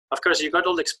of course, you got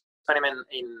all the experiment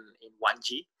in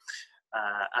 1G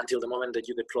until the moment that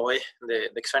you deploy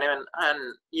the experiment,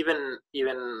 and even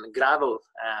gravel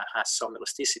has some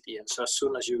elasticity. And so as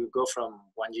soon as you go from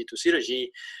 1G to 0G,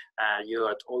 you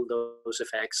got all those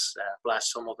effects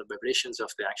plus some of the vibrations of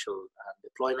the actual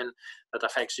deployment that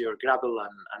affects your gravel,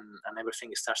 and everything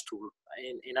starts to,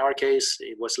 in our case,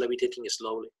 it was levitating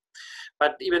slowly.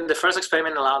 But even the first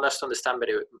experiment allowed us to understand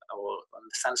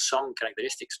some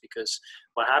characteristics, because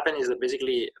what happened is that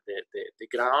basically the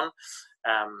ground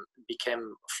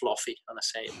became fluffy, I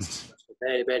must say. It's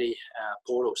very, very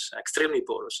porous, extremely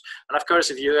porous. And of course,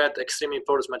 if you add extremely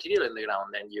porous material in the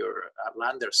ground, then your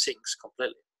lander sinks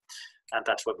completely. And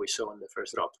that's what we saw in the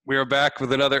first drop. We are back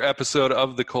with another episode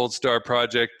of the Cold Star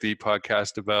Project, the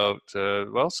podcast about,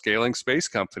 scaling space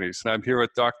companies. And I'm here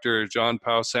with Dr. John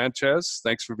Pau Sanchez.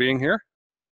 Thanks for being here.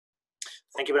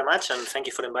 Thank you very much, and thank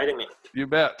you for inviting me. You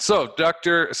bet. So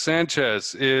Dr.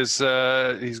 Sanchez is,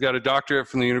 he's got a doctorate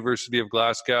from the University of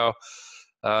Glasgow.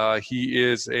 He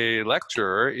is a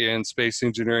lecturer in space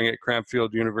engineering at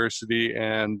Cranfield University.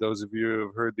 And those of you who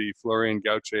have heard the Florian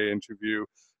Gaucher interview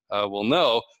will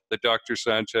know that Dr.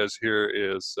 Sanchez here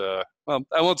is, well,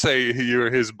 I won't say you're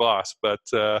his boss, but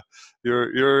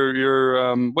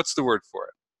you're what's the word for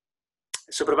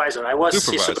it? Supervisor. I was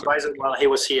his supervisor while he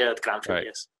was here at Cranfield, right.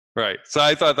 Yes. Right. So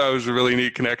I thought that was a really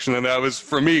neat connection, and that was,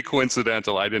 for me,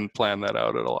 coincidental. I didn't plan that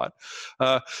out at a lot.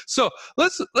 So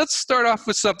let's start off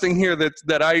with something here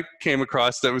that I came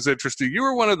across that was interesting. You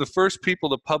were one of the first people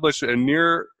to publish a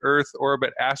near-Earth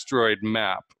orbit asteroid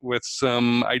map with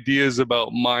some ideas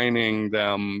about mining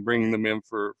them, bringing them in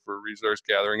for resource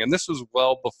gathering, and this was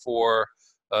well before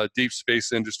Deep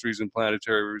Space Industries and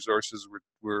Planetary Resources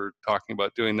were talking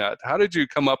about doing that. How did you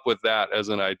come up with that as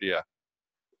an idea?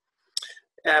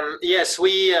 Yes,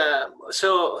 we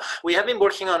have been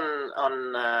working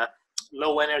on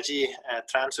low energy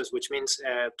transfers, which means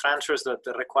transfers that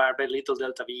require very little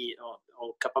delta V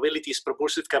or capabilities,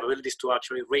 propulsive capabilities to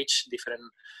actually reach different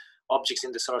objects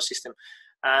in the solar system.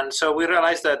 And so we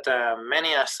realized that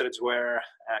many asteroids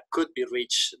could be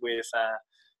reached with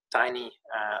tiny,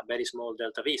 very small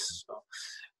delta Vs. So,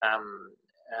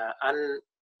 and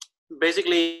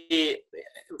basically,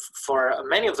 for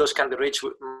many of those can be reached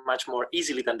much more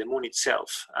easily than the moon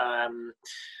itself.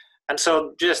 And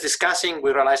so just discussing,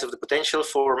 we realized of the potential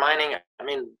for mining. I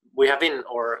mean,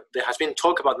 there has been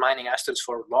talk about mining asteroids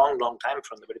for a long, long time,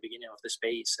 from the very beginning of the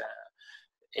space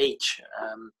age.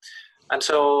 And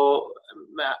so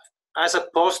as a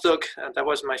postdoc, that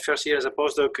was my first year as a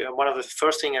postdoc, one of the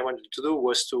first things I wanted to do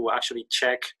was to actually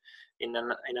check in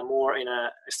a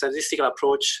statistical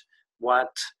approach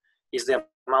what is the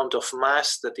amount of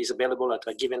mass that is available at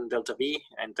a given delta V.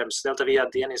 In terms of delta V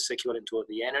at the end is equivalent to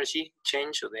the energy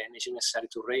change, or the energy necessary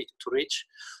to reach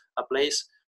a place.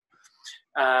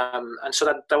 And so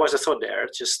that was the thought there,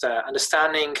 just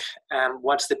understanding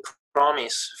what's the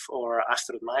promise for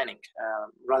asteroid mining,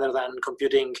 rather than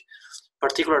computing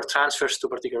particular transfers to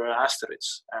particular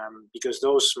asteroids, because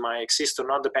those might exist or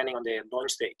not depending on the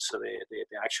launch date, so the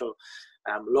actual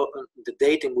the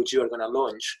date in which you are going to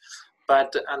launch.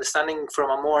 But understanding from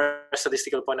a more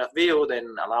statistical point of view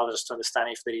then allows us to understand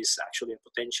if there is actually a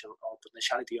potential or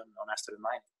potentiality on asteroid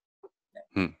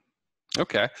mining. Yeah.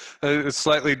 Okay, a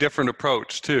slightly different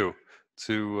approach too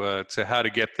to how to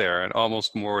get there, and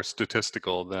almost more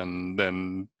statistical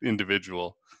than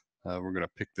individual. We're going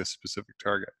to pick this specific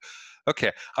target.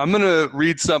 Okay, I'm going to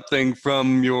read something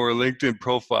from your LinkedIn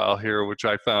profile here, which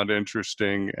I found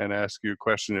interesting, and ask you a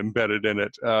question embedded in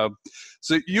it.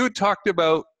 So you talked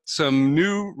about some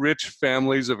new rich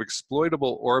families of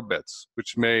exploitable orbits,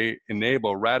 which may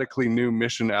enable radically new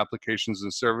mission applications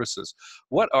and services.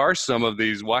 What are some of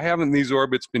these? Why haven't these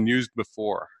orbits been used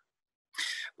before?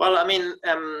 Well, I mean,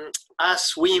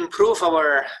 as we improve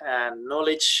our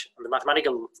knowledge, the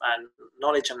mathematical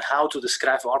knowledge on how to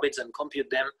describe orbits and compute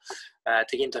them,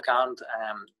 take into account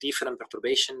different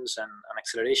perturbations and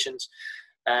accelerations,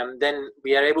 then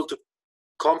we are able to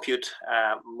compute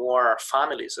more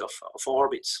families of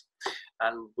orbits.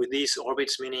 And with these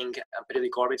orbits, meaning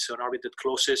periodic orbits, so an orbit that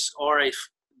closes, or if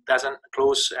doesn't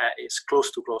close, is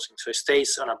close to closing. So it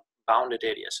stays on a bounded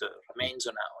area, so it remains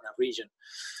on a region.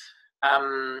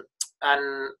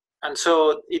 And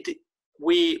so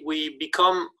we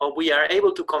are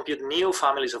able to compute new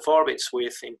families of orbits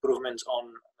with improvements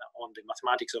on the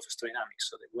mathematics of astrodynamics,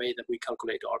 so the way that we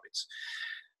calculate orbits.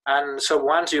 And so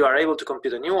once you are able to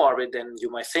compute a new orbit, then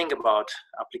you might think about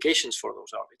applications for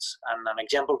those orbits. And an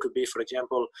example could be, for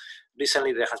example,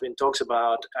 recently there has been talks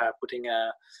about putting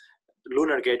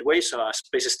lunar gateway, so a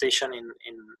space station in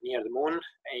near the moon,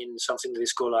 in something that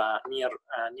is called a near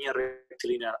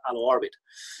rectilinear halo orbit.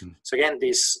 So again,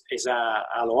 this is a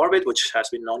halo orbit which has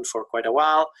been known for quite a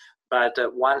while. But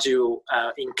once you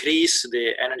increase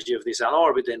the energy of this halo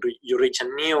orbit, then you reach a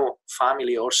new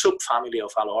family or subfamily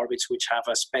of halo orbits which have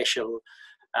a special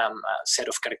set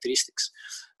of characteristics.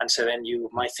 And so then you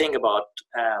might think about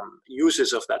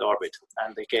uses of that orbit,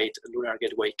 and the lunar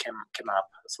gateway came up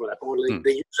through that. Or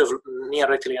the use of near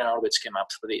rectilinear orbits came up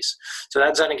through this. So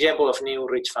that's an example of new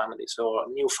rich families or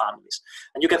new families.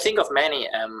 And you can think of many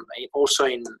also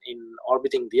in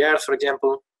orbiting the Earth, for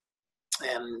example.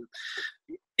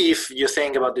 If you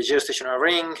think about the geostationary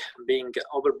ring being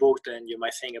overbooked, then you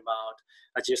might think about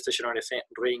a geostationary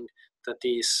ring that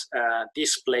is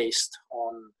displaced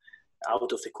out of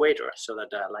the equator, so that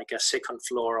like a second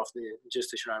floor of the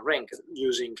geostationary ring,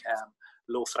 using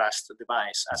low thrust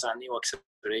device as a new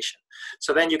acceleration.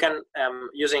 So then you can,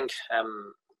 using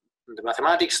the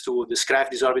mathematics to describe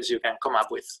these orbits, you can come up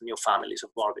with new families of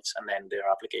orbits and then their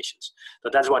applications. So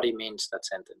that's what it means, that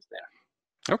sentence there.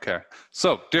 Okay,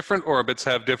 so different orbits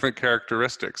have different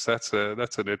characteristics. That's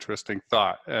an interesting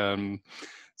thought.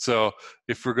 So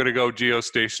if we're going to go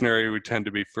geostationary, we tend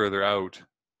to be further out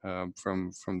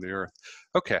from the Earth.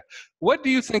 Okay, what do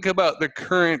you think about the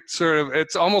current sort of,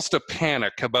 it's almost a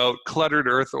panic about cluttered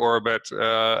Earth orbit.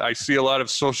 I see a lot of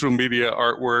social media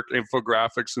artwork,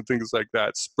 infographics and things like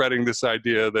that, spreading this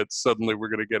idea that suddenly we're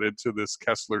going to get into this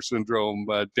Kessler syndrome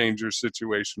danger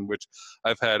situation, which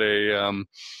I've had a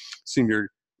senior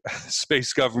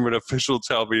space government official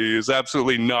tell me is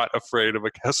absolutely not afraid of a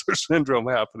Kessler syndrome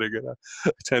happening, and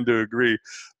I tend to agree.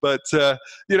 But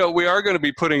you know, we are going to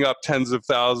be putting up tens of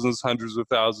thousands, hundreds of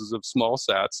thousands of small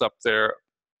sats up there.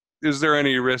 Is there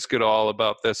any risk at all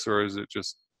about this, or is it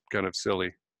just kind of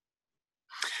silly?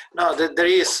 No, there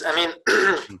is. I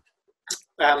mean,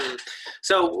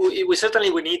 so we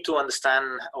certainly need to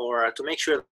understand, or to make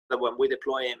sure that when we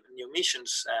deploy new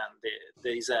missions,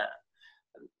 there is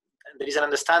an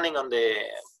understanding on the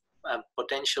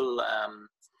potential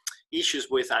issues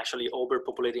with actually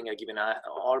overpopulating a given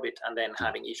orbit, and then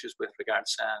having issues with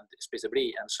regards to space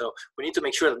debris. And so we need to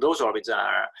make sure that those orbits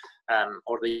are,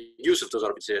 or the use of those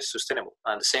orbits is sustainable.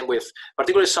 And the same with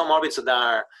particularly some orbits that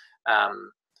are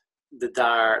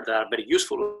very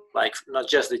useful, like not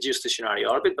just the geostationary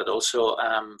orbit, but also,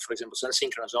 for example,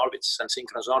 sun-synchronous orbits.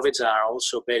 Sun-synchronous orbits are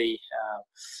also very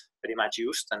much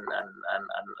used and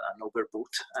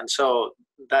overbooked, and so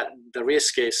that the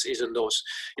risk is in those.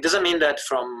 It doesn't mean that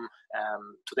from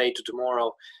today to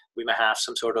tomorrow we may have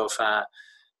some sort of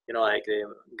like the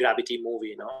Gravity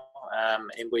movie,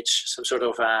 in which some sort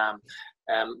of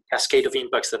cascade of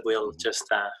impacts that will just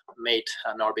make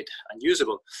an orbit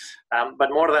unusable. But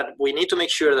more that we need to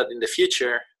make sure that in the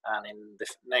future, and in the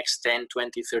next 10,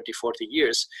 20, 30, 40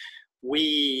 years,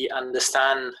 we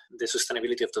understand the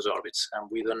sustainability of those orbits, and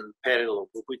we don't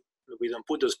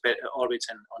put those orbits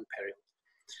on peril.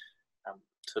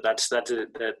 So that's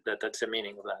the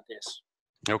meaning of that. Yes.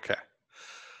 Okay.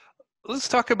 Let's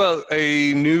talk about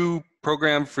a new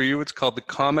program for you. It's called the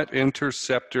Comet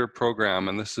Interceptor Program,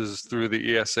 and this is through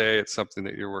the ESA. It's something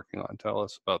that you're working on. Tell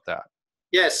us about that.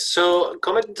 Yes, so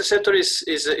Comet Interceptor is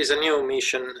a new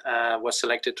mission. Was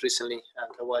selected recently,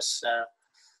 and it was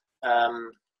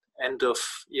end of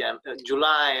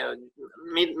July,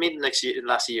 mid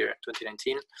last year,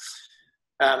 2019.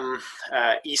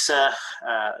 ESA,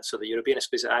 so the European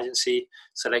Space Agency,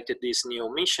 selected this new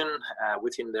mission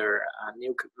within their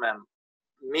new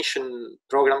mission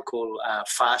program called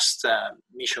FAST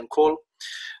Mission Call.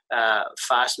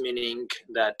 FAST meaning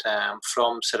that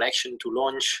from selection to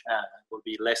launch will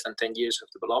be less than 10 years of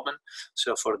development.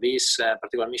 So for this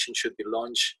particular mission should be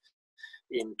launched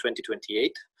in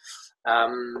 2028.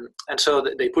 And so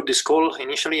they put this call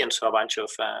initially, and so a bunch of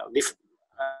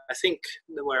I think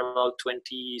there were about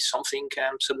 20-something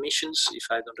submissions, if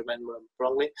I don't remember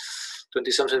wrongly,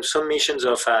 20-something submissions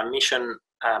of mission.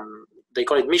 They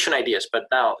call it mission ideas, but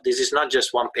now this is not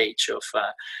just one page of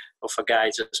a guy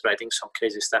just writing some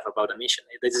crazy stuff about a mission.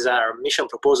 These are mission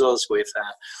proposals with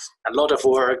a lot of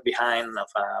work behind, of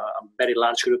a very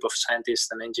large group of scientists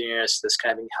and engineers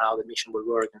describing how the mission will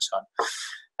work and so on.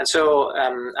 And so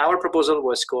our proposal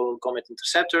was called Comet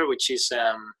Interceptor, which is,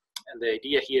 and the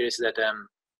idea here is that,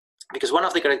 because one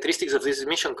of the characteristics of this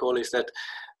mission call is that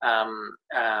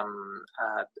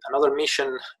another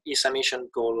mission is a mission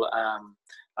called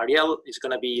Ariel. Is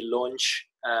going to be launched.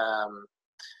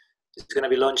 It's going to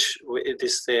be launched. It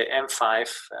is the M5,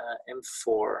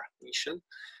 M4 mission.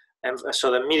 And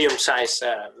so the medium-sized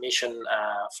mission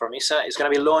from ESA is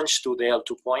going to be launched to the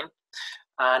L2 point.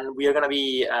 and we are going to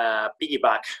be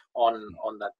piggyback on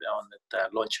that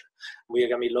launcher. We are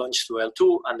going to be launched to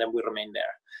L2, and then we remain there.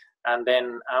 And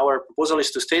then our proposal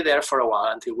is to stay there for a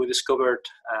while until we discovered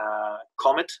a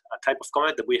comet, a type of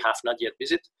comet that we have not yet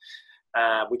visited,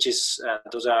 which is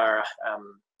those are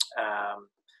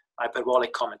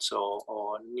hyperbolic comets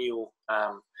or new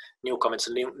comets,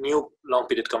 new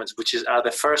long-period comets, which are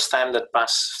the first time that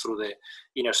pass through the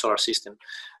inner solar system.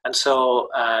 And so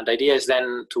the idea is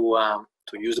then to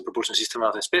use the propulsion system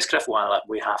of the spacecraft while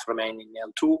we have remained in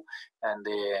L2 and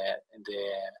the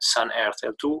Sun-Earth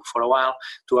L2 for a while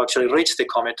to actually reach the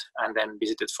comet and then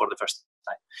visit it for the first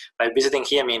time. By visiting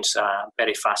here means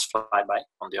very fast flyby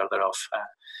on the order of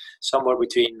somewhere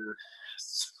between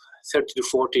 30 to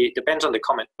 40, depends on the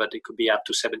comet, but it could be up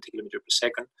to 70 kilometers per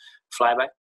second flyby.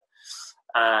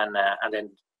 And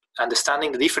then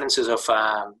understanding the differences of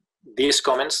these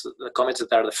comets, the comets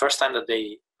that are the first time that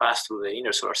they pass through the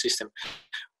inner solar system,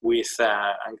 with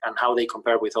and how they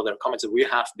compare with other comets that we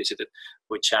have visited,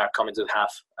 which are comets that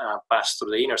have passed through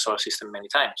the inner solar system many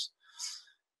times.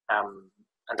 And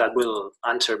that will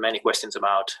answer many questions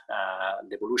about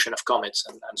the evolution of comets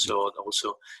and so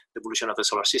also the evolution of the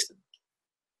solar system.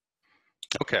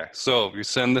 Okay, so you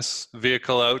send this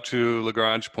vehicle out to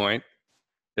Lagrange Point.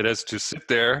 It has to sit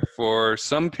there for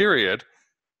some period,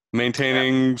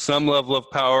 maintaining some level of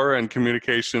power and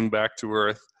communication back to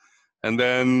Earth. And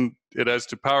then it has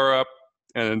to power up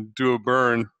and do a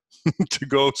burn to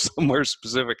go somewhere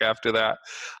specific after that.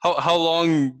 How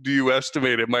long do you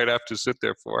estimate it might have to sit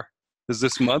there for? Is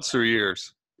this months or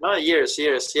years? No, years.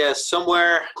 Yes,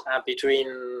 somewhere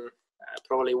between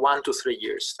probably 1 to 3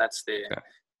 years. That's the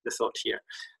thought here.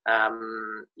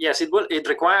 Yes, it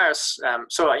requires.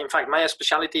 So, in fact, my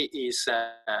specialty is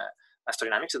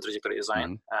astrodynamics and trajectory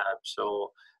design.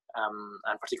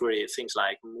 And particularly things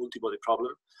like multi-body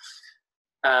problem.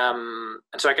 And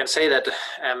so I can say that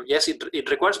yes, it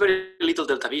requires very little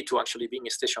delta V to actually being a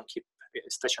station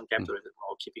captor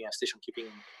or keeping a station keeping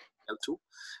L2.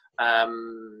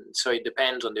 So it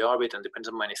depends on the orbit and depends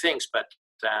on many things, but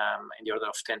in the order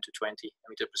of 10 to 20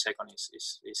 meters per second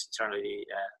is certainly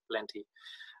plenty,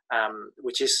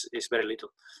 which is very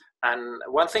little. And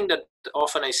one thing that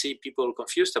often I see people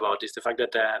confused about is the fact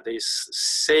that they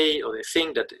say or they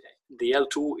think that the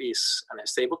L2 is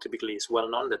unstable. Typically, it's well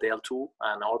known that the L2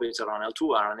 and orbits around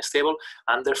L2 are unstable,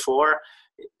 and therefore,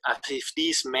 as if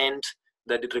this meant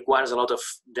that it requires a lot of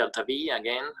delta V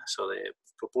again, so the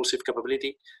propulsive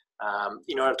capability,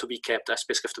 in order to be kept, a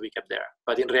spacecraft to be kept there.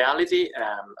 But in reality,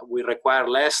 we require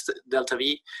less delta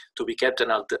V to be kept at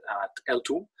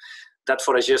L2 than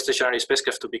for a geostationary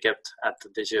spacecraft to be kept at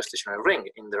the geostationary ring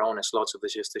in their own slots of the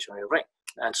geostationary ring.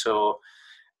 And so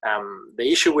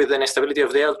the issue with the instability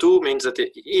of the L2 means that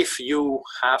if you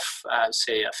have,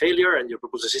 say, a failure in your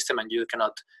propulsion system and you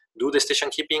cannot do the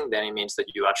station keeping, then it means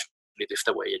that you actually drift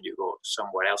away and you go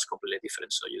somewhere else completely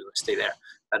different, so you don't stay there.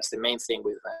 That's the main thing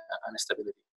with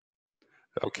instability.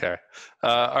 Okay.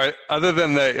 Other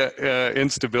than the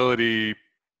instability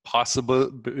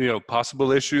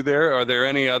possible issue there, are there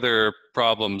any other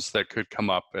problems that could come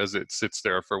up as it sits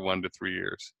there for 1 to 3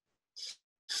 years?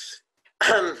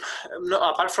 No,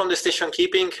 apart from the station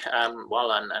keeping, and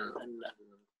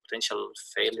potential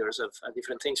failures of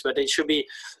different things, but it should be,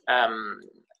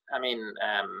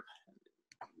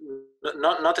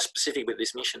 not specific with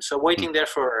this mission. So waiting there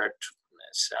for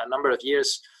a number of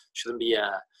years shouldn't be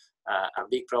a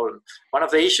big problem. One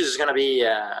of the issues is going to be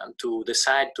to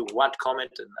decide to what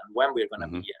comet and when we're going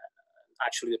to be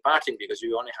actually departing, because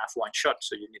you only have one shot,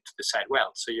 so you need to decide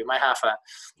well. So you might have a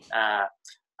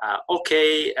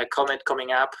comet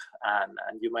coming up,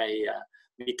 and you may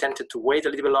be tempted to wait a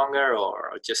little bit longer,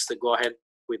 or just to go ahead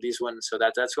with this one. So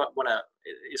that's it's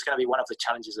going to be one of the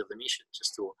challenges of the mission,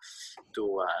 just to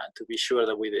be sure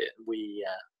that we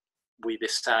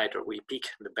decide or we pick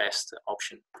the best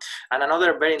option. And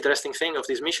another very interesting thing of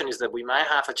this mission is that we might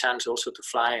have a chance also to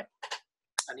fly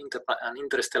an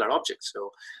interstellar object.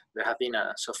 So there have been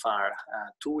so far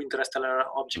 2 interstellar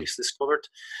objects discovered.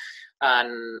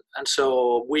 And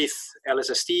so with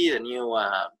LSST, the new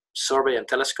survey and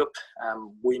telescope,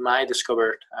 we might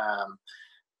discover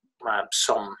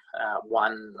some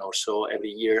one or so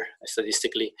every year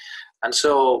statistically. And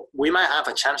so we might have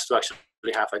a chance to actually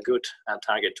have a good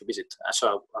target to visit,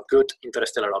 so a good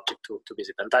interstellar object to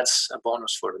visit. And that's a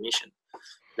bonus for the mission.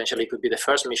 Eventually, it could be the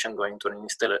first mission going to an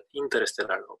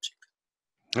interstellar object.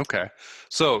 Okay.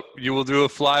 So you will do a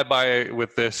flyby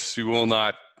with this. You will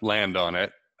not land on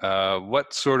it.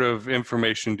 What sort of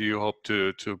information do you hope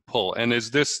to pull? And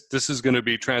is this is going to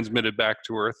be transmitted back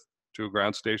to Earth, to a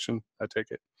ground station, I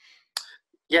take it?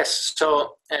 Yes.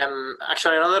 So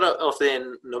actually, another of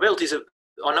the novelties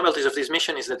of this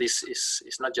mission is that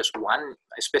it's not just one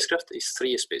spacecraft; it's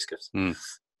three spacecrafts. Mm.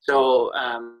 So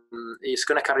it's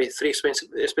going to carry three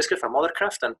spacecraft from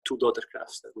Mothercraft and two daughter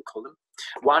crafts, that we call them.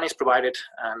 One is provided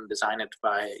and designed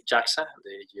by JAXA,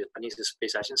 the Japanese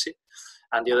Space Agency,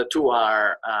 and the other two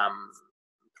are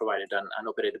provided and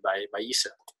operated by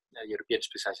ESA, the European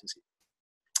Space Agency.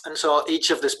 And so each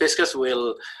of the spacecraft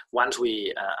will, once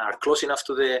we are close enough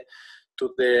to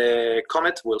the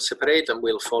comet, will separate and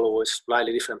will follow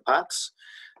slightly different paths.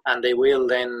 And they will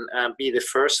then be the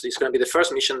first, it's going to be the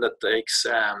first mission that takes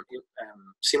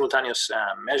simultaneous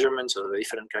measurements of the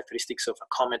different characteristics of a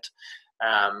comet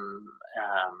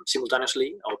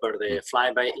simultaneously over the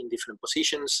flyby in different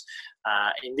positions.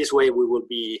 In this way, we will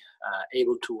be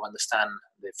able to understand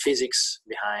the physics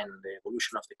behind the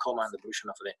evolution of the comet and the evolution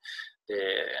of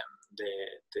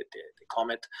the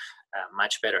comet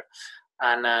much better.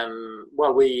 And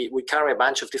well, we carry a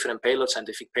bunch of different payloads,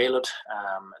 scientific payload,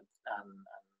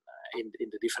 in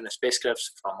the different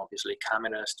spacecrafts, from obviously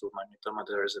cameras to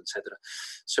magnetometers, etc.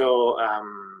 So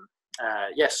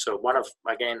yes, so one of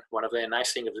the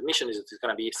nice things of the mission is that it's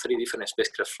going to be three different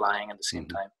spacecraft flying at the same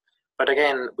time. But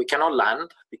again, we cannot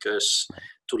land, because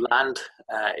to land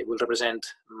it will represent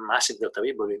massive delta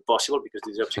V, but impossible because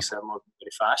these objects are moving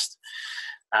very fast.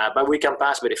 But we can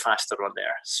pass very fast around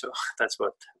there. So that's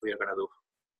what we are going to do.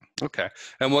 Okay.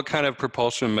 And what kind of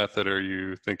propulsion method are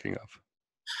you thinking of?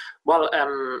 Well,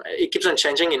 it keeps on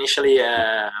changing. Initially,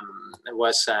 it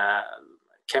was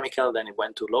chemical, then it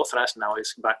went to low thrust, now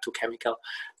it's back to chemical.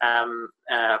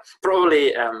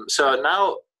 Probably, so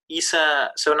now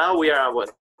ESA, so now we are what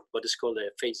is called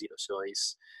a phase 0. So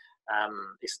it's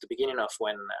the beginning of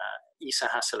when ESA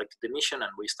has selected the mission,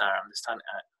 and we start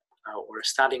we're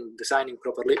starting designing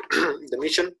properly the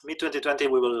mission.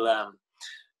 Mid-2020, we will,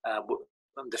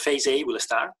 the phase A will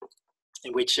start,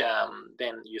 in which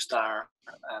then you start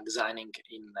designing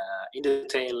in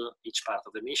detail each part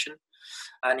of the mission.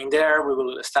 And in there, we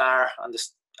will start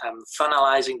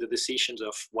finalizing the decisions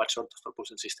of what sort of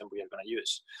propulsion system we are going to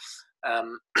use.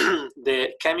 The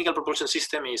chemical propulsion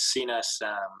system is seen as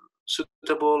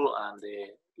suitable, and the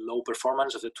low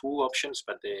performance of the two options,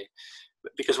 but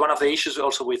because one of the issues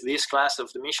also with this class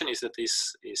of the mission is that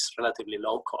this is relatively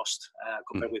low cost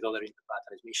compared with other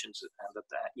interplanetary missions that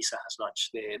ESA has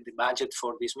launched. The budget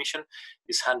for this mission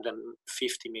is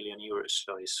 150 million euros,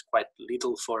 so it's quite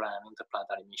little for an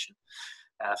interplanetary mission.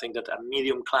 I think that a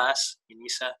medium class in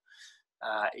ESA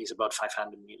is about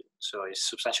 500 million, so it's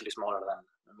substantially smaller than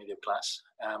a medium class.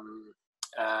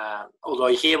 Although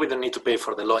here we don't need to pay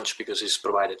for the launch, because it's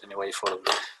provided anyway for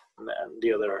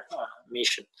the other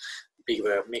mission,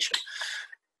 bigger mission.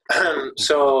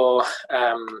 So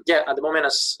yeah, at the moment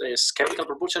it's chemical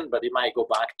propulsion, but it might go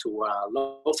back to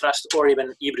low thrust or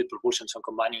even hybrid propulsion, so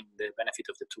combining the benefit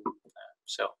of the two.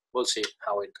 So we'll see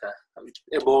how it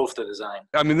evolves the design.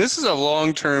 I mean, this is a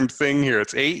long-term thing here.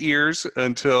 It's 8 years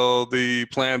until the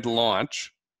planned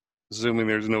launch, assuming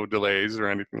there's no delays or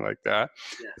anything like that.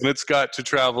 Yes. And it's got to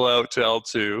travel out to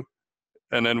L2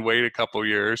 and then wait a couple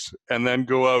years and then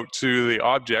go out to the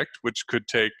object, which could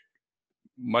take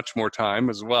much more time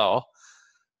as well,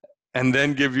 and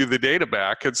then give you the data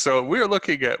back. And so we're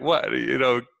looking at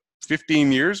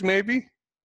 15 years maybe?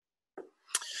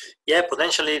 Yeah,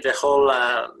 potentially the whole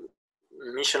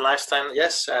mission lifetime,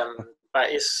 yes.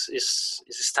 But it's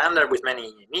standard with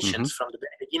many missions from the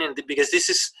beginning, because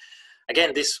this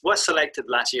was selected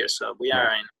last year, so we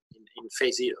are in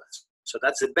phase 0. So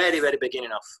that's the very, very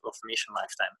beginning of mission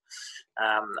lifetime,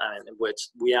 in which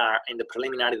we are in the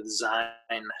preliminary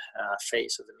design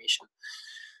phase of the mission.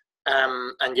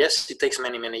 And yes, it takes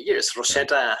many, many years.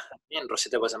 Rosetta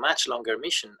was a much longer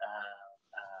mission,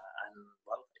 and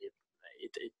well,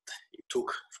 it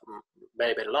took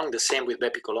very, very long. The same with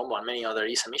Bepi Colombo and many other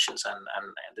ESA missions, and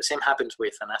the same happens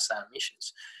with NASA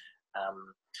missions.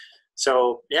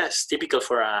 So yes, typical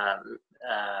for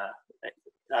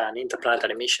an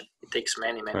interplanetary mission. It takes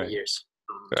many, many years.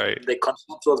 Right. The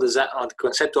conceptual design, the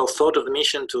conceptual thought of the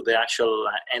mission to the actual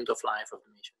end of life of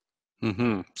the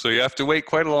mission. So you have to wait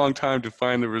quite a long time to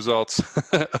find the results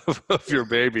of your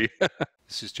baby.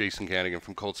 This is Jason Gannigan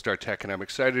from Cold Star Tech, and I'm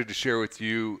excited to share with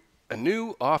you a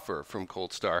new offer from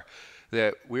Cold Star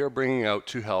that we are bringing out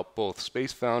to help both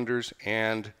space founders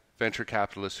and venture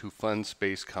capitalists who fund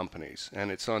space companies. And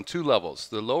it's on two levels.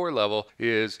 The lower level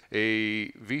is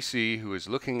a VC who is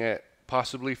looking at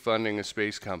possibly funding a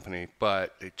space company,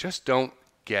 but they just don't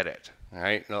get it. All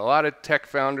right? And a lot of tech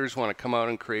founders want to come out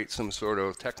and create some sort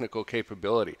of technical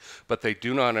capability, but they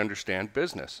do not understand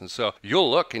business. And so you'll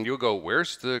look and you'll go,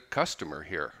 where's the customer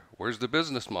here? Where's the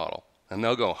business model? And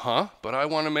they'll go, huh? But I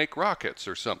want to make rockets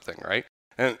or something, right?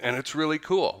 And it's really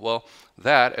cool. Well,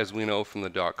 that, as we know from the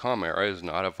dot-com era, is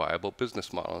not a viable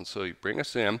business model. And so you bring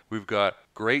us in. We've got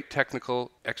great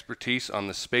technical expertise on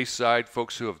the space side,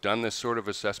 folks who have done this sort of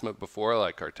assessment before,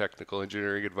 like our technical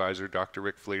engineering advisor, Dr.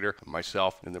 Rick Fleeter,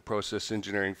 myself in the process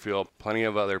engineering field, plenty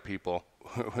of other people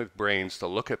with brains to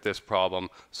look at this problem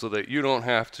so that you don't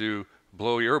have to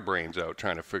blow your brains out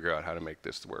trying to figure out how to make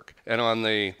this work. And on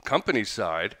the company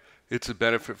side, it's a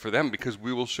benefit for them because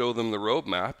we will show them the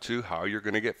roadmap to how you're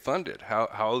going to get funded,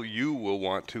 how you will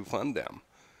want to fund them,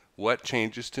 what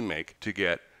changes to make to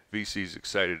get VCs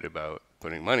excited about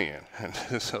putting money in.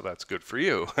 And so that's good for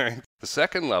you. Right? The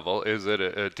second level is at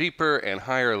a deeper and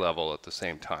higher level at the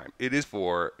same time. It is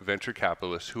for venture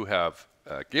capitalists who have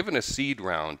given a seed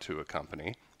round to a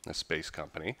company, a space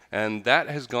company, and that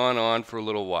has gone on for a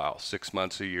little while, 6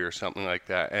 months, a year, something like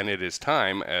that. And it is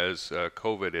time, as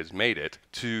COVID has made it,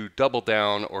 to double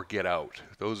down or get out.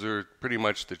 Those are pretty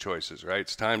much the choices, right?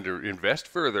 It's time to invest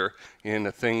further in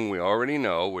a thing we already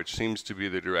know, which seems to be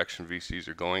the direction VCs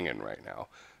are going in right now.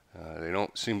 They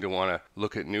don't seem to want to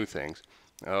look at new things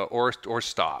or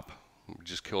stop,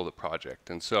 just kill the project.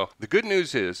 And so the good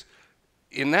news is,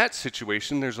 in that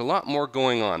situation, there's a lot more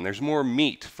going on. There's more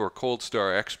meat for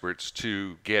Coldstar experts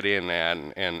to get in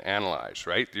and analyze,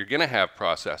 right? You're going to have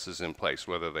processes in place,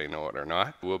 whether they know it or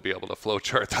not. We'll be able to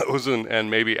flowchart those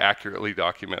and maybe accurately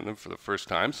document them for the first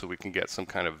time so we can get some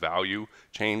kind of value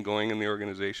chain going in the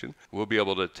organization. We'll be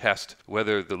able to test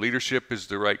whether the leadership is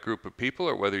the right group of people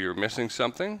or whether you're missing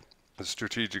something, the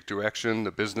strategic direction,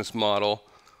 the business model,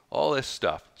 all this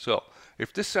stuff. So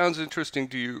if this sounds interesting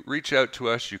to you, reach out to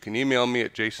us. You can email me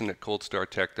at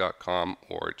jason@coldstartech.com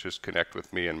or just connect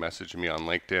with me and message me on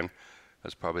LinkedIn.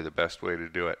 That's probably the best way to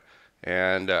do it.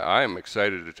 And I am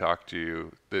excited to talk to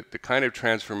you. The kind of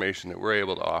transformation that we're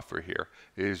able to offer here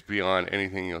is beyond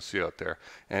anything you'll see out there.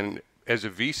 And as a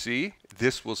VC,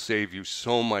 this will save you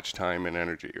so much time and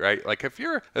energy, right? Like if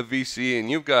you're a VC and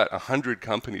you've got 100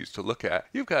 companies to look at,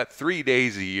 you've got 3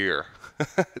 days a year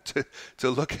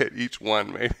to look at each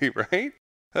one, maybe, right?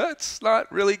 That's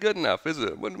not really good enough, is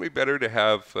it? Wouldn't it be better to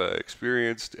have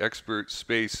experienced, expert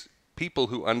space people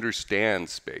who understand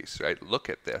space, right?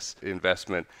 Look at this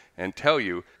investment and tell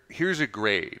you, here's a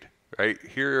grade, right?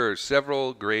 Here are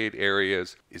several grade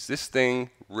areas. Is this thing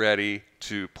ready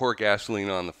to pour gasoline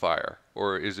on the fire,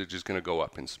 or is it just going to go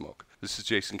up in smoke? This is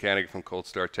Jason Kanigan from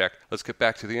Coldstar Tech. Let's get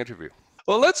back to the interview.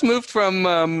 Well, let's move from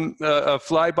a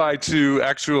flyby to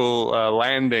actual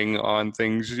landing on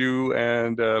things. You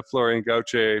and Florian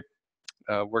Gauche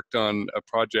worked on a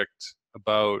project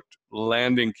about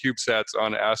landing CubeSats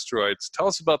on asteroids. Tell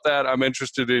us about that. I'm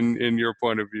interested in your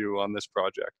point of view on this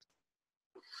project.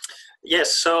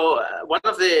 Yes, so one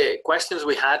of the questions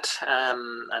we had,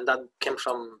 and that came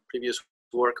from previous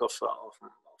work of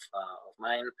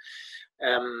mine,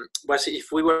 was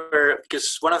if we were,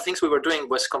 because one of the things we were doing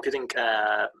was computing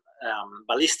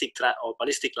ballistic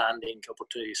landing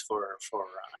opportunities for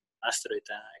asteroid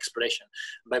exploration.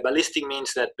 By ballistic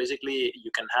means that basically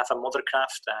you can have a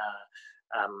motorcraft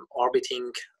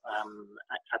orbiting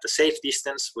at a safe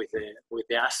distance with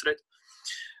the asteroid.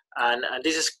 And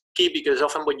this is key because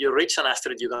often when you reach an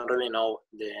asteroid, you don't really know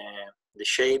the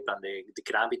shape and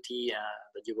the gravity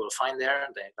that you will find there,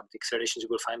 the accelerations you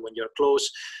will find when you're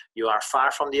close. You are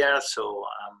far from the Earth, so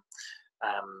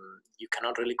you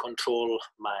cannot really control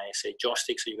by, say,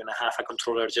 joystick. So you're going to have a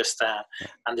controller just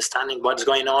understanding what's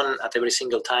going on at every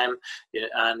single time.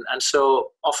 And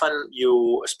so often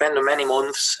you spend many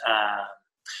months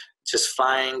just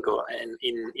flying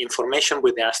in information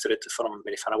with the asteroid from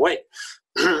very far away.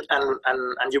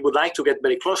 and you would like to get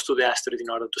very close to the asteroid in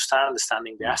order to start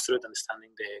understanding the asteroid, understanding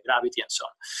the gravity and so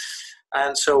on.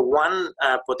 And so one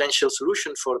potential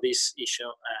solution for this issue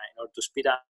in order to speed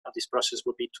up this process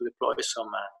would be to deploy some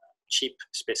cheap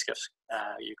spacecraft.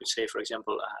 You could say, for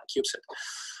example, a CubeSat.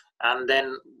 And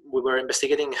then we were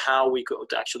investigating how we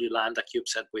could actually land a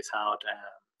CubeSat without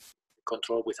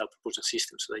control, without propulsion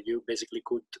system, so that you basically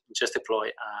could just deploy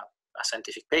a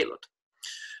scientific payload.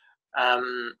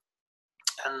 And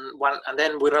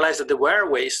then we realized that there were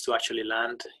ways to actually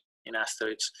land in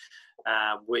asteroids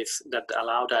that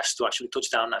allowed us to actually touch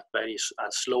down at very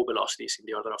slow velocities in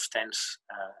the order of tens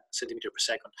centimeters per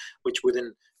second, which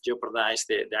wouldn't jeopardize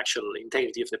the actual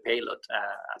integrity of the payload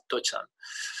at touchdown.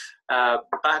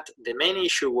 But the main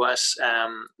issue was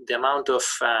the amount of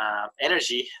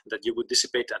energy that you would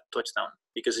dissipate at touchdown.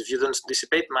 Because if you don't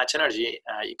dissipate much energy,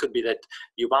 it could be that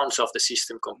you bounce off the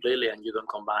system completely and you don't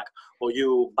come back, or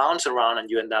you bounce around and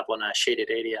you end up on a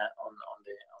shaded area on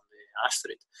the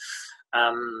asteroid.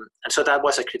 And so that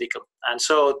was a critical. And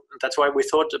so that's why we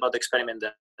thought about the experiment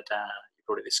that you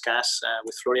probably discussed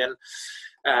with Florian,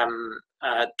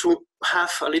 to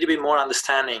have a little bit more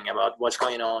understanding about what's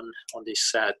going on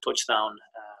this touchdown.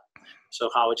 So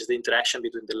how is the interaction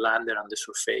between the lander and the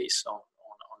surface on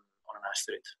an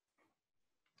asteroid.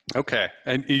 Okay,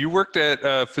 and you worked at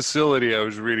a facility I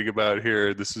was reading about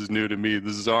here. This is new to me,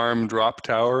 the ZARM Drop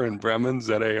Tower in Bremen,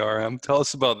 ZARM. Tell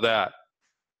us about that.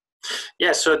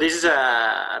 Yeah, so this is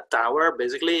a tower,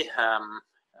 basically.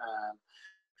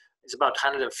 It's about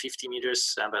 150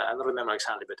 meters, but I don't remember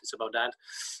exactly, but it's about that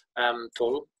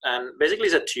tall. And basically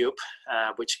it's a tube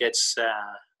which gets,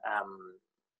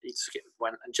 it's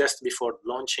when just before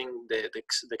launching the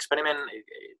experiment,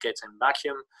 it gets in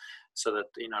vacuum, so that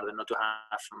in order not to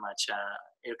have much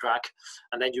air drag,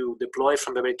 and then you deploy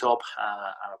from the very top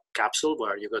a capsule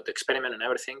where you got the experiment and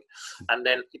everything, and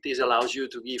then it allows you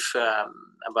to give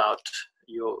about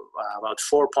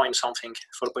 4.5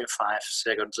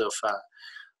 seconds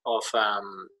of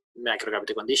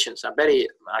microgravity conditions, a very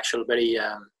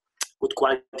good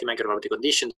quality microgravity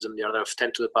conditions in the order of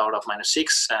 10 to the power of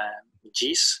 -6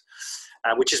 Gs.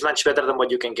 Which is much better than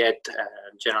what you can get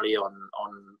generally on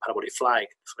parabolic flight,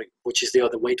 which is the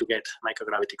other way to get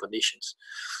microgravity conditions.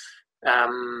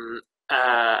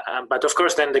 But of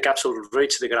course, then the capsule will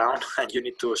reach the ground and you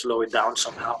need to slow it down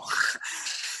somehow.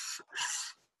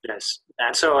 Yes,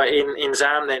 and so in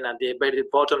ZARM, then at the very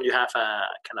bottom, you have a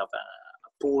kind of a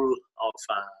pool of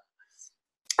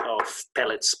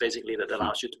pellets, basically, that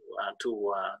allows you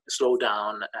to slow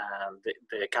down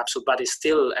the capsule, but it's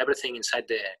still everything inside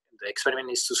the experiment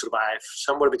needs to survive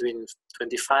somewhere between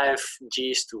 25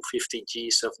 Gs to 50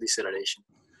 Gs of deceleration.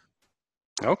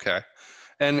 Okay,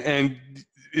 and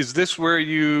is this where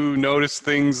you notice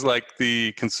things like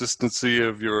the consistency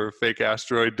of your fake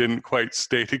asteroid didn't quite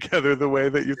stay together the way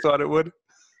that you thought it would?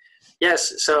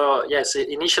 Yes. So yes,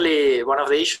 initially one of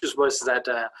the issues was that,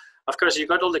 of course, you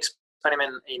got all the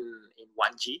experiment in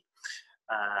 1G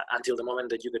until the moment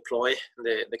that you deploy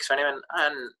the experiment,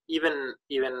 and even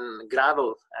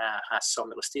gravel has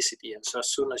some elasticity, and so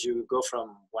as soon as you go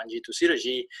from 1G to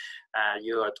 0G,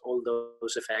 you got all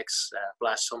those effects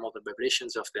plus some of the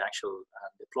vibrations of the actual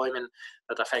deployment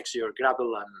that affects your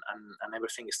gravel, and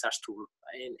everything starts to,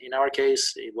 in our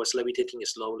case, it was levitating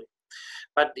slowly.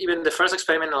 But even the first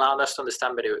experiment allowed us to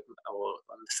understand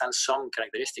some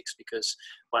characteristics, because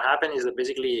what happened is that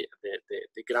basically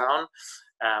the ground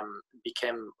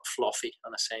became fluffy, I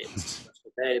say. It's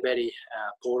very, very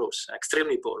porous,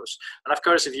 extremely porous. And of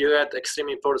course, if you add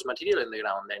extremely porous material in the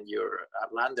ground, then your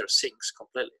lander sinks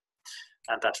completely.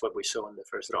 And that's what we saw in the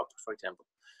first drop, for example.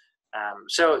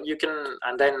 So you can,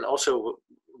 and then also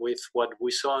with what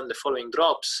we saw in the following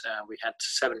drops, we had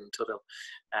 7 in total.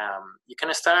 You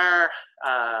can start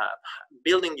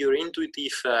building your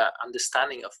intuitive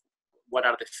understanding of what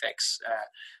are the effects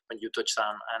when you touch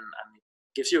down, and it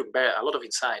gives you a lot of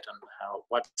insight on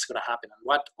what's going to happen, and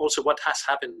what has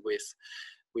happened with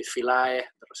Philae,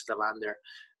 the Rosetta lander,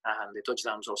 and the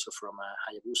touchdowns also from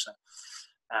Hayabusa.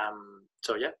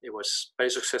 So yeah, it was a very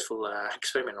successful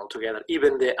experiment altogether,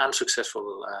 even the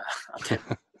unsuccessful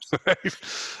attempt.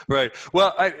 Right.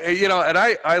 Well,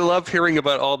 I love hearing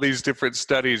about all these different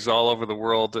studies all over the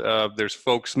world. There's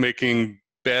folks making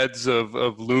beds of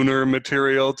lunar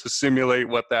material to simulate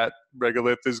what that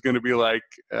regolith is going to be like,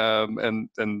 and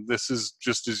this is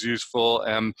just as useful.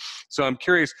 So I'm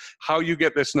curious how you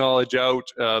get this knowledge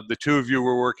out. The two of you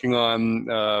were working on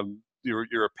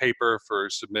your paper for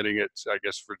submitting it, I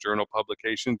guess, for journal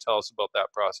publication. Tell us about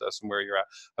that process and where you're at.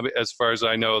 I mean, as far as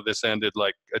I know, this ended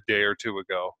like a day or two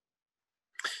ago.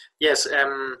 Yes.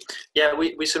 Yeah,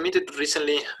 we submitted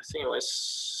recently. I think it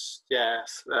was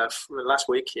last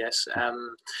week. Yes.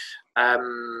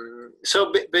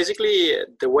 So basically,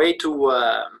 the way to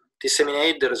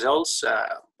disseminate the results.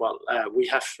 We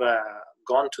have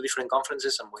gone to different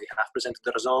conferences and we have presented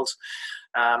the results.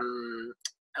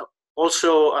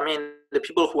 Also, I mean, the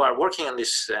people who are working on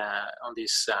this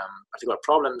particular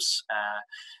problems,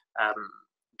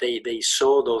 they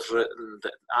saw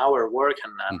our work,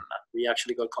 and we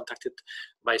actually got contacted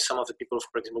by some of the people,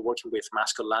 for example, working with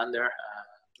Mascot lander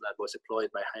that was deployed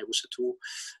by Hayabusa 2,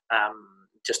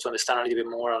 just to understand a little bit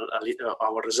more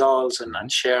our results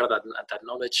and share that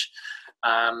knowledge.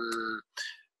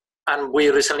 And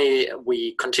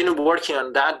we continued working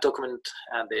on that document,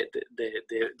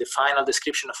 the final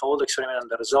description of all the experiment and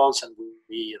the results, and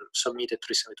we submitted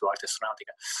recently to Ars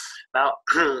Astronautica. Now,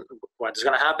 what's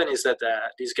going to happen is that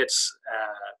this gets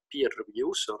peer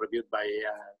review, so reviewed by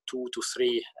 2 to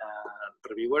 3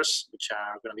 reviewers, which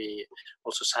are going to be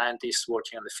also scientists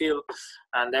working on the field,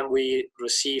 and then we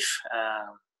receive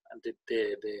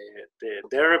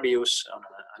their reviews on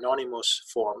an anonymous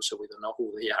form, so we don't know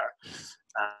who they are,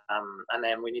 and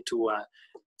then we need to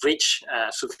reach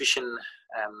sufficient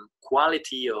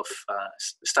quality of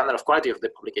standard of quality of the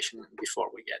publication before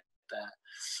we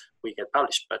get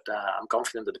published. But I'm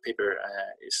confident that the paper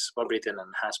is well written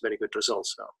and has very good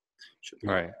results. So should be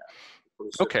right.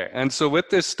 Okay, and so with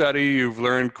this study, you've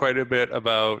learned quite a bit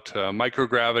about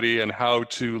microgravity and how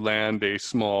to land a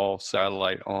small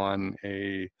satellite on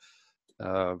an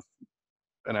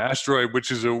asteroid,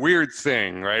 which is a weird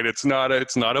thing, right? It's not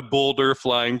a boulder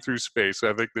flying through space.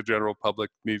 I think the general public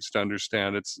needs to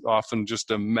understand it's often just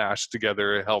a mashed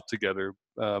together, held together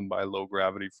by low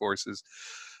gravity forces,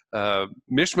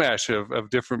 mishmash of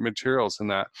different materials in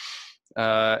that.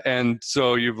 And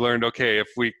so you've learned, okay, if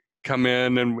we come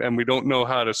in and we don't know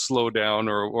how to slow down,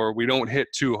 or we don't hit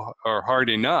too or hard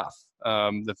enough,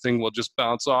 the thing will just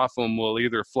bounce off and we'll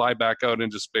either fly back out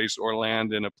into space or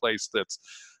land in a place that's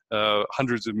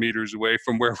hundreds of meters away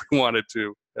from where we wanted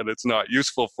to, and it's not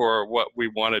useful for what we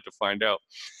wanted to find out.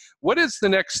 What is the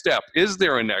next step? Is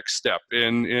there a next step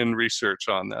in research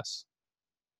on this?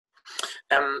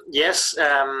 Yes.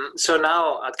 So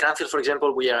now at Cranfield, for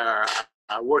example, we are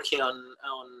working on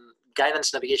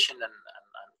guidance, navigation, and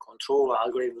control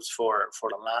algorithms for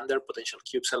the lander, potential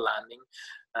CubeSat landing,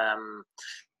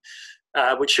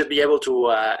 which should be able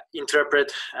to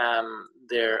interpret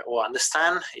or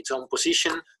understand its own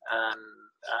position,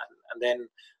 and then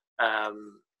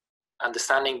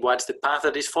understanding what's the path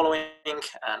that is following,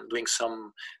 and doing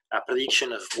some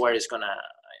prediction of where it's gonna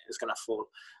fall,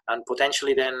 and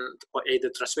potentially then either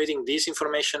transmitting this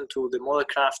information to the model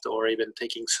craft or even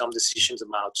taking some decisions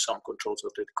about some controls.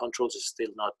 But the controls is still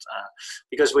not,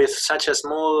 because with such a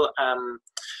small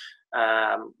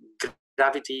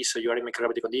gravity, so you are in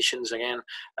microgravity conditions again,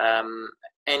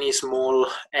 any small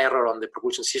error on the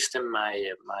propulsion system might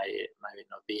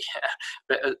not be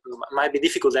might be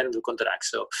difficult then to counteract.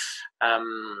 So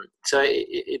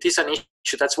it is an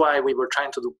issue. That's why we were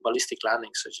trying to do ballistic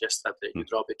landings, so just that you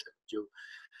drop it,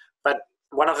 but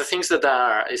one of the things that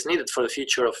is needed for the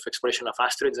future of exploration of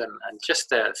asteroids and just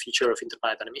the future of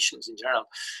interplanetary missions in general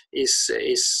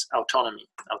is autonomy.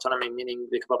 Autonomy meaning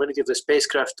the capability of the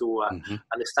spacecraft to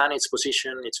understand its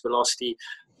position, its velocity,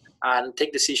 and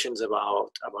take decisions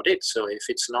about it. So if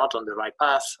it's not on the right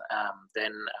path,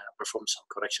 then perform some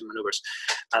correction maneuvers.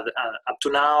 Up to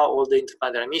now, all the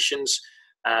interplanetary missions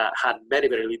had very,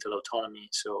 very little autonomy.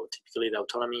 So typically the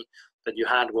autonomy that you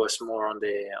had was more on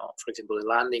the, for example, the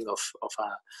landing of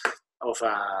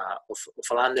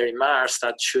a lander in Mars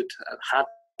that should have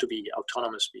to be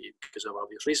autonomous because of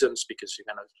obvious reasons, because you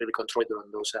cannot really control it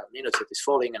on those minutes that is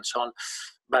falling and so on.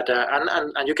 But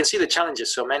and you can see the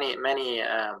challenges. So many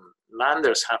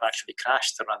landers have actually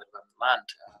crashed rather than land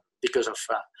because of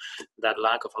that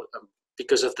lack of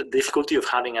because of the difficulty of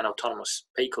having an autonomous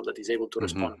vehicle that is able to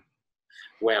respond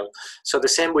well. So the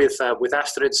same with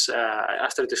asteroids,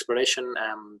 asteroid exploration.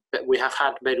 We have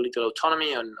had very little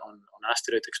autonomy on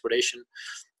asteroid exploration,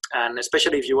 and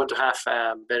especially if you want to have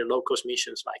very low-cost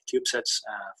missions like CubeSats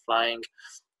flying,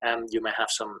 you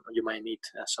might need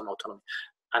some autonomy.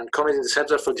 And Comet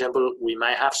Interceptor, for example, we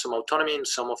might have some autonomy in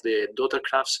some of the daughter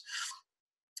crafts.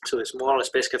 So the smaller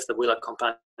spacecraft that will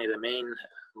accompany the main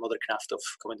mother craft of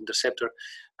Comet Interceptor,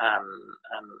 and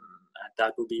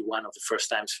that will be one of the first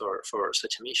times for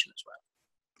such a mission as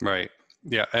well. Right.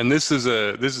 Yeah, and this is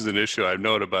an issue I've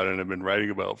known about and I've been writing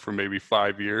about for maybe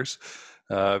 5 years.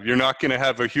 You're not going to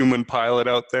have a human pilot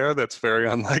out there. That's very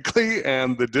unlikely,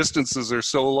 and the distances are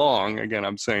so long. Again,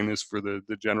 I'm saying this for the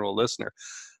general listener.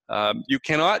 You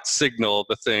cannot signal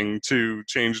the thing to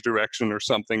change direction or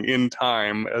something in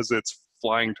time as it's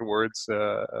flying towards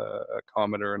a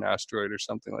comet or an asteroid or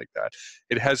something like that.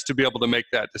 It has to be able to make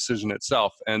that decision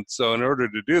itself. And so in order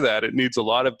to do that, it needs a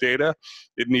lot of data.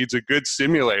 It needs a good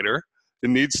simulator.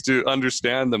 It needs to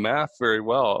understand the math very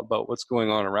well about what's going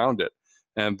on around it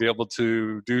and be able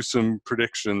to do some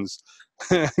predictions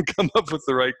and come up with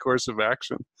the right course of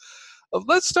action.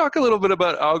 Let's talk a little bit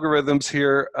about algorithms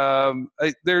here.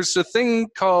 There's a thing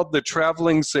called the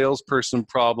traveling salesperson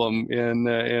problem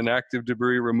in active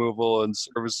debris removal and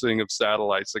servicing of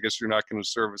satellites. I guess you're not going to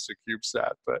service a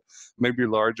CubeSat, but maybe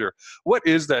larger. What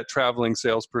is that traveling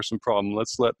salesperson problem?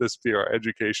 Let's let this be our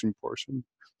education portion.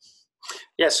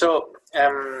 Yeah. So,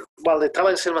 well, the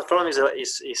traveling salesman problem is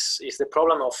the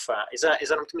problem of is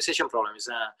an optimization problem.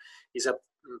 Is a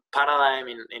paradigm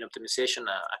in optimization,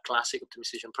 a classic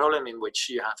optimization problem in which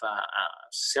you have a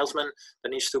salesman that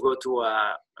needs to go to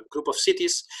a group of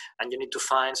cities, and you need to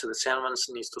find, so the salesman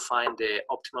needs to find the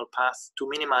optimal path to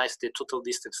minimize the total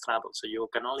distance traveled. So you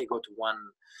can only go to one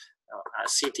a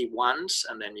city once,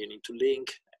 and then you need to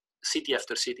link city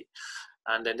after city.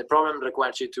 And then the problem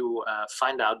requires you to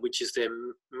find out which is the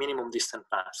minimum distant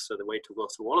path. So the way to go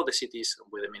through all of the cities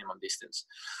with a minimum distance.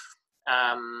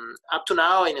 Up to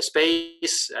now in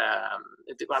space,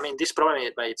 I mean, this problem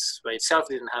by itself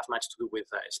didn't have much to do with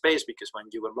space, because when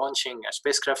you were launching a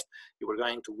spacecraft, you were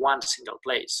going to one single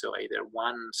place. So either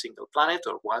one single planet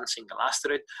or one single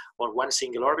asteroid or one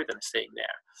single orbit and staying there.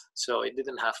 So it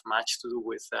didn't have much to do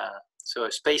with, so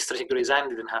space trajectory design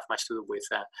didn't have much to do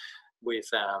with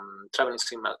traveling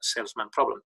salesman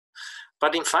problem.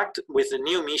 But in fact, with the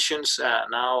new missions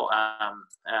now,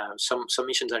 some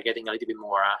missions are getting a little bit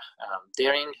more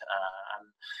daring,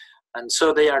 and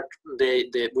so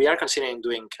we are considering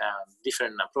doing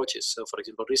different approaches. So, for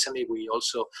example, recently we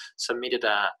also submitted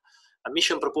a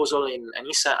mission proposal in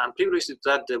ESA, and previous to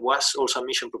that there was also a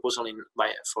mission proposal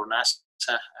for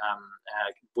NASA,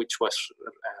 which was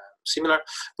similar,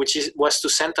 which was to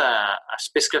send a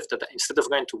spacecraft that instead of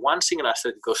going to one single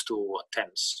asteroid, it goes to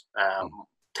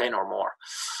 10 or more.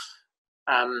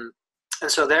 And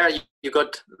so there you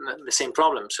got the same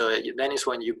problem. So then is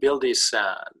when you build this,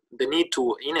 the need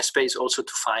to, in a space, also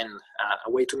to find a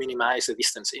way to minimize the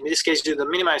distance. In this case, you don't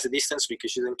minimize the distance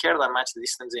because you don't care that much the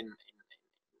distance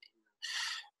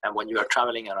when you are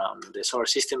traveling around the solar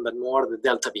system, but more the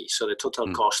delta V, so the total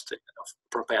cost of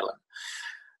propellant.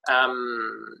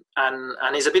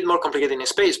 And it's a bit more complicated in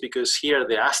space, because here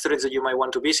the asteroids that you might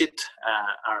want to visit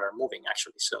are moving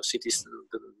actually. So cities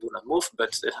do not move,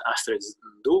 but the asteroids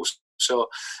do. So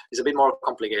it's a bit more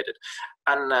complicated.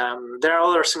 And there are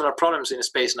other similar problems in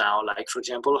space now. Like, for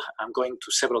example, I'm going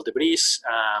to several debris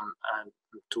and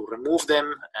to remove them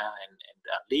in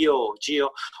LEO or GEO,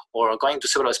 or going to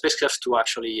several spacecraft to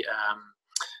actually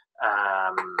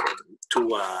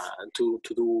to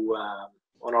do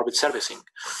on-orbit servicing.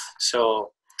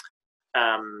 So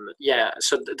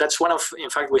so that's one of, in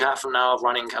fact, we have now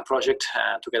running a project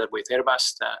together with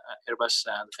Airbus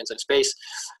Defence and Space,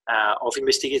 of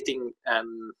investigating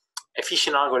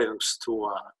efficient algorithms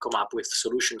to come up with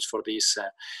solutions for this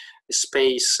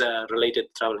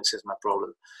space-related traveling salesman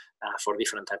problem for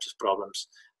different types of problems.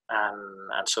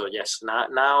 And so yes,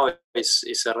 now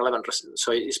it's a relevant.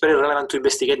 So it's very relevant to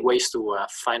investigate ways to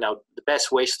find out the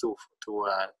best ways to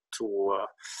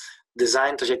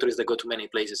design trajectories that go to many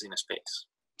places in space.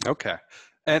 Okay,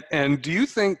 and do you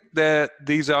think that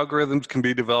these algorithms can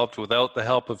be developed without the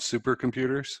help of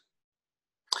supercomputers?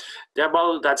 Yeah,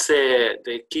 well, that's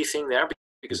the key thing there,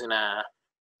 because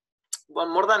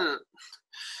more than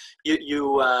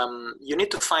you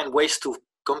need to find ways to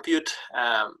compute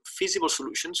feasible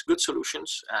solutions, good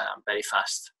solutions, very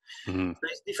fast. Mm-hmm. So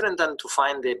it's different than to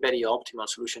find the very optimal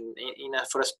solution.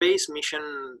 For a space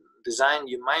mission design,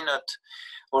 you might not,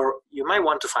 or you might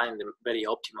want to find the very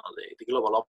optimal, the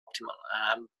global optimal,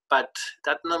 but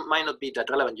that might not be that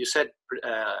relevant. You said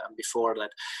before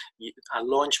that a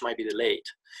launch might be delayed.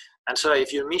 And so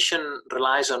if your mission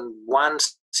relies on one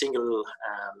single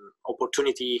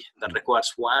opportunity that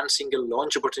requires one single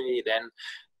launch opportunity, then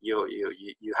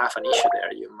you have an issue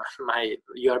there.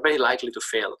 You are very likely to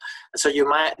fail, and so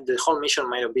the whole mission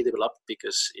might not be developed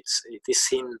because it is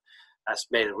seen as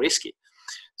very risky.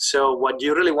 So what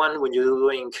you really want when you're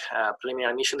doing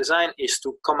preliminary mission design is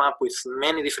to come up with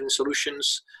many different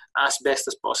solutions as best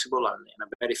as possible and in a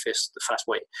very fast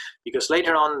way, because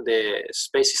later on the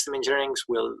space system engineers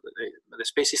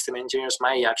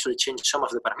might actually change some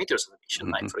of the parameters of the mission,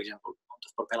 like, for example, the amount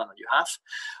of propellant that you have,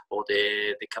 or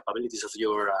the capabilities of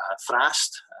your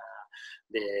thrust,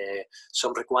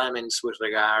 some requirements with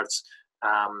regards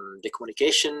the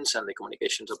communications and the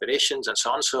communications operations and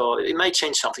so on. So it might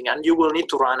change something, and you will need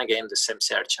to run again the same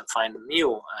search and find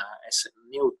new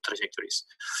trajectories.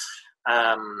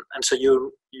 And so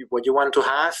what you want to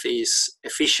have is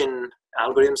efficient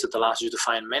algorithms that allows you to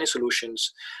find many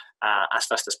solutions as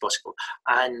fast as possible.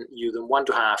 And you don't want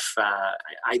to have,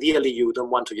 ideally, you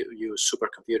don't want to use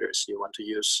supercomputers. You want to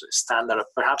use standard,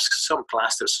 perhaps some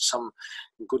clusters, some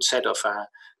good set of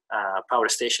power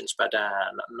stations, but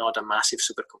not a massive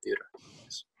supercomputer.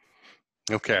 Yes.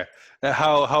 Okay.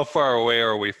 How far away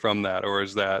are we from that, or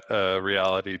is that a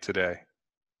reality today?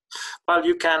 Well,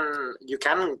 you can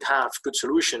have good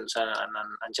solutions,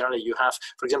 and generally you have,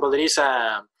 for example, there is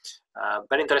a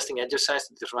very interesting exercise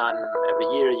that is run every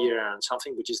year and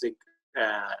something, which is the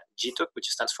GTOC, which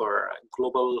stands for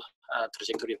Global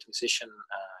Trajectory Optimization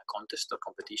Contest or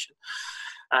Competition,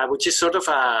 which is sort of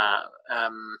a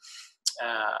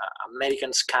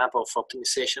American's cap of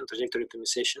optimization, trajectory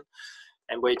optimization,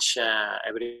 in which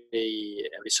every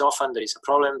so often there is a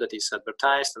problem that is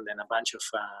advertised, and then a bunch of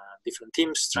different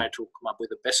teams try to come up with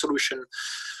the best solution.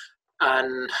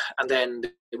 and then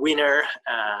the winner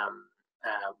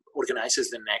organizes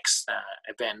the next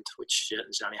event, which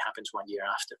generally happens 1 year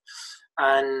after.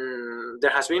 And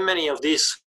there has been many of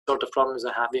these sort of problems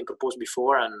that have been proposed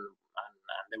before, and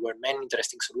there were many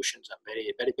interesting solutions and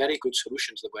very, very, very good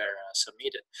solutions that were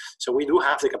submitted. So we do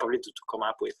have the capability to come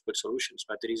up with good solutions,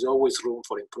 but there is always room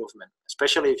for improvement,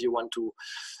 especially if you want to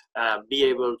be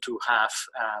able to have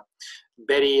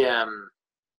very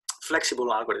flexible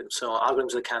algorithms, so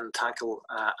algorithms that can tackle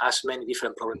as many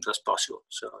different problems as possible.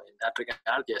 So in that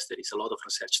regard, yes, there is a lot of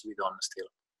research to be done still.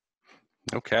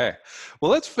 Okay.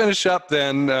 Well, let's finish up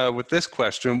then with this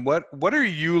question. What are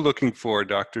you looking for,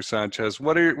 Dr. Sanchez?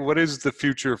 What is the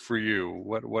future for you?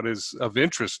 What is of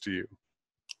interest to you?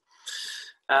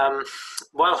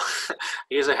 Well,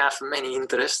 because I have many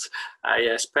interests,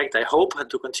 I hope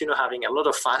to continue having a lot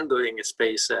of fun doing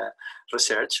space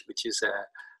research, which is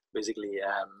basically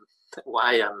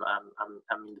why I'm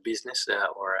in the business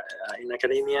or in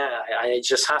academia. I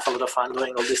just have a lot of fun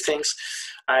doing all these things.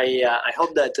 I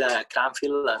hope that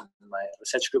Cranfield and my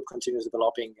research group continues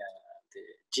developing the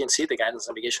GNC, the Guidance,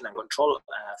 Navigation and Control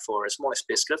for small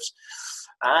spacecrafts.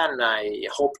 And I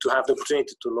hope to have the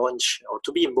opportunity to launch or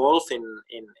to be involved in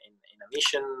a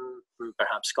mission,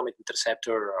 perhaps Comet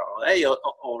Interceptor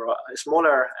or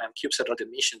smaller CubeSat-related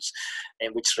missions,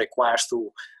 which requires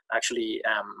to actually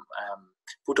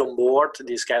put on board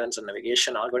these guidance and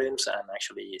navigation algorithms and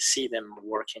actually see them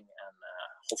working and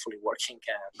hopefully working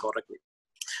correctly.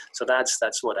 So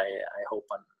that's what I hope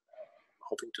and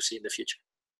hoping to see in the future.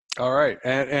 All right.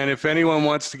 And if anyone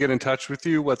wants to get in touch with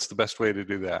you, what's the best way to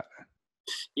do that?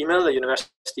 Email, the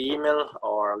university email,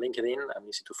 or LinkedIn. I'm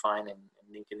easy to find in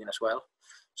LinkedIn as well.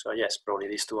 So yes, probably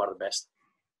these two are the best.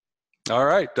 All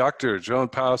right, Dr. João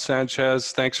Paulo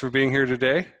Sanchez, thanks for being here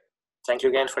today. Thank you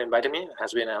again for inviting me. It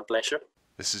has been a pleasure.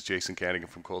 This is Jason Cadigan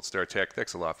from Cold Star Tech.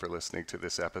 Thanks a lot for listening to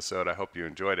this episode. I hope you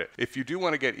enjoyed it. If you do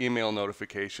want to get email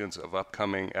notifications of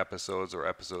upcoming episodes or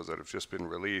episodes that have just been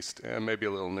released, and maybe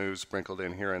a little news sprinkled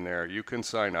in here and there, you can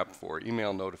sign up for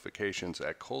email notifications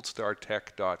at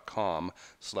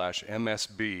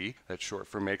coldstartech.com/MSB. That's short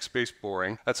for Make Space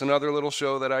Boring. That's another little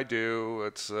show that I do.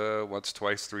 It's once,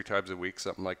 twice, 3 times a week,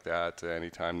 something like that.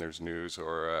 Anytime there's news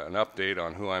or an update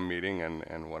on who I'm meeting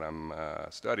and what I'm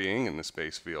studying in the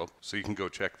space field. So you can go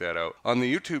check that out. On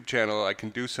the YouTube channel, I can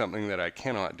do something that I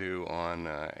cannot do on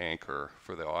Anchor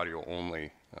for the audio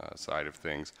only side of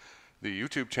things. The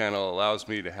YouTube channel allows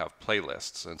me to have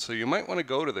playlists, and so you might want to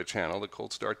go to the channel, the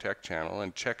Cold Star Tech channel,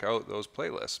 and check out those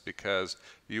playlists, because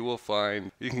you will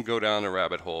find you can go down a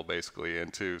rabbit hole basically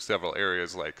into several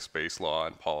areas like space law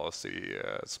and policy,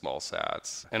 small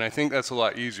sats, and I think that's a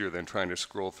lot easier than trying to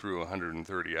scroll through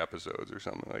 130 episodes or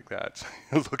something like that,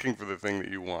 looking for the thing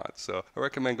that you want. So I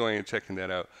recommend going and checking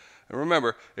that out. And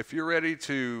remember, if you're ready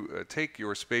to take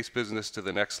your space business to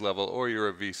the next level, or you're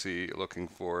a VC looking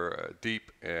for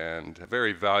deep and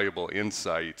very valuable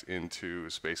insight into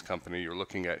a space company you're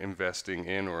looking at investing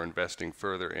in or investing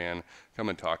further in, come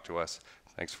and talk to us.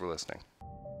 Thanks for listening.